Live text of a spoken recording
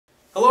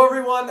Hello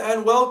everyone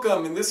and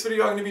welcome. In this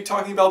video I'm going to be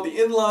talking about the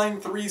inline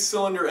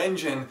 3-cylinder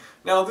engine.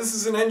 Now this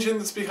is an engine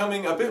that's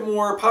becoming a bit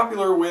more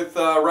popular with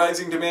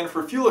rising demand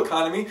for fuel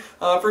economy.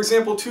 For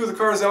example, two of the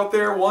cars out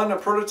there, one a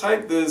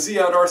prototype, the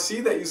ZEOD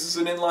RC that uses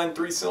an inline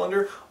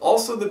 3-cylinder,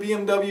 also the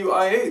BMW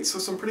i8, so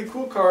some pretty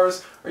cool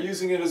cars are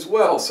using it as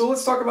well. So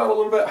let's talk about a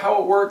little bit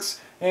how it works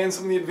and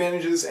some of the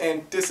advantages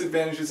and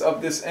disadvantages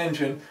of this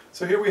engine.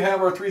 So here we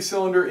have our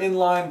 3-cylinder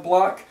inline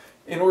block.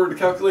 In order to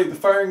calculate the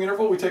firing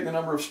interval, we take the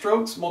number of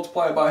strokes,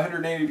 multiply it by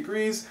 180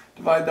 degrees,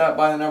 divide that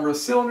by the number of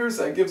cylinders.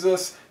 That gives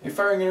us a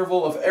firing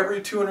interval of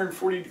every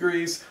 240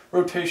 degrees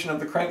rotation of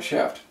the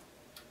crankshaft.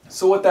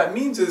 So what that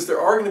means is there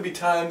are going to be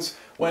times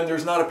when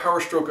there's not a power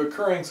stroke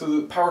occurring, so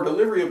the power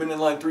delivery of an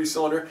inline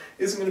 3-cylinder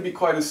isn't going to be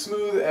quite as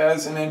smooth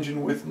as an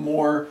engine with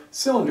more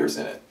cylinders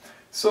in it.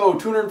 So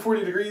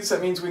 240 degrees,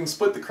 that means we can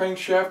split the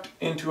crankshaft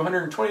into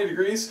 120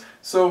 degrees.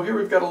 So here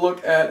we've got a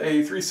look at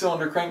a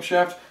 3-cylinder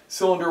crankshaft.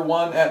 Cylinder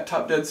 1 at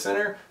top dead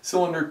center,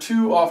 cylinder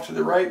 2 off to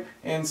the right,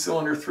 and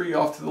cylinder 3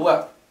 off to the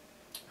left.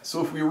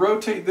 So if we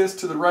rotate this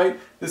to the right,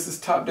 this is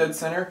top dead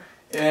center,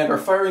 and our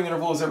firing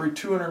interval is every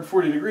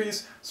 240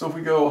 degrees. So if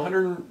we go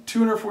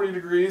 240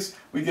 degrees,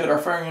 we get our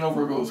firing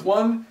interval goes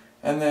 1,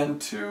 and then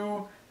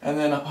 2, and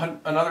then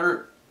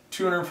another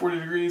 240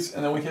 degrees,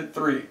 and then we hit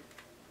 3.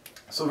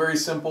 So very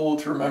simple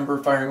to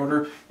remember firing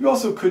order. You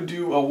also could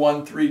do a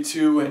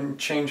 1-3-2 and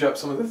change up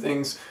some of the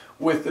things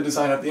with the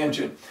design of the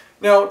engine.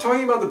 Now,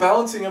 talking about the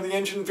balancing of the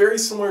engine, very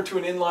similar to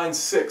an inline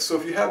 6. So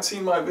if you have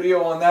seen my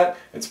video on that,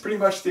 it's pretty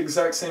much the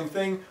exact same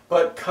thing,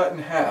 but cut in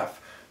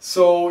half.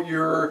 So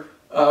your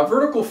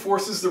vertical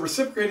forces, the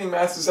reciprocating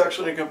mass is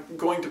actually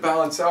going to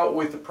balance out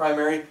with the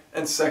primary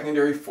and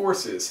secondary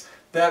forces.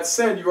 That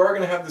said, you are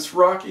going to have this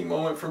rocking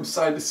moment from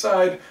side to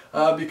side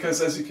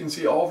because, as you can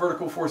see, all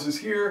vertical forces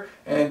here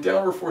and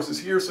downward forces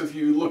here. So if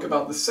you look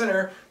about the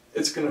center,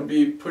 it's going to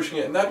be pushing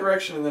it in that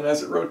direction, and then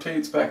as it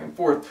rotates back and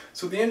forth.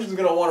 So the engine's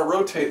going to want to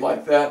rotate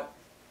like that,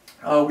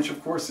 which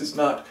of course is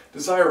not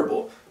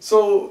desirable.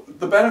 So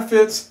the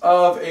benefits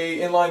of a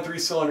inline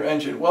 3-cylinder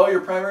engine. Well, your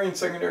primary and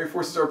secondary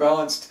forces are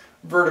balanced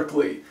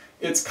vertically.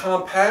 It's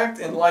compact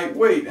and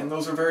lightweight, and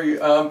those are very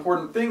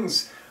important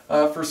things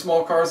for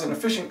small cars and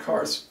efficient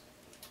cars.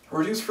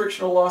 Reduce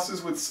frictional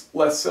losses with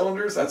less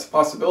cylinders, that's a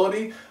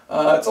possibility.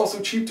 It's also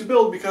cheap to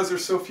build because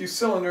there's so few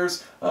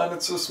cylinders and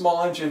it's a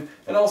small engine.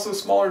 And also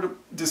smaller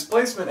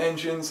displacement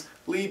engines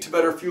lead to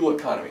better fuel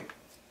economy.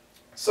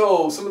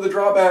 So some of the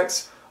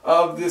drawbacks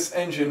of this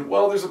engine.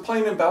 Well, there's a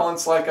plane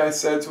imbalance, like I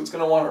said, so it's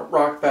going to want to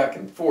rock back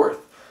and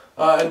forth.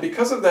 And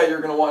because of that, you're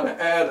going to want to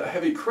add a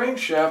heavy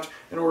crankshaft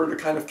in order to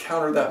kind of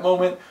counter that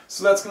moment.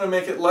 So that's going to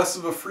make it less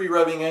of a free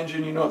revving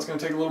engine. You know it's going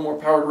to take a little more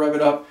power to rev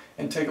it up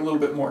and take a little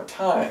bit more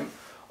time.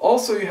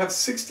 Also, you have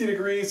 60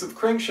 degrees of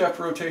crankshaft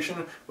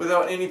rotation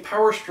without any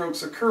power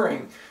strokes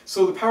occurring.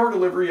 So the power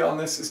delivery on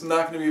this is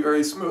not going to be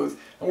very smooth.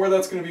 And where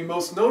that's going to be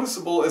most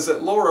noticeable is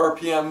at lower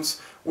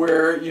RPMs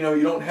where you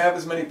don't have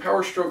as many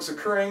power strokes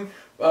occurring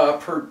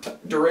per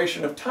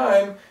duration of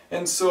time.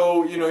 And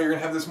so you're going to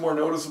have this more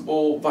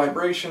noticeable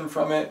vibration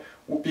from it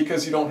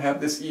because you don't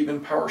have this even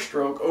power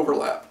stroke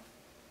overlap.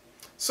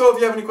 So if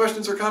you have any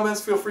questions or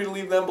comments, feel free to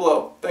leave them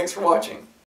below. Thanks for watching.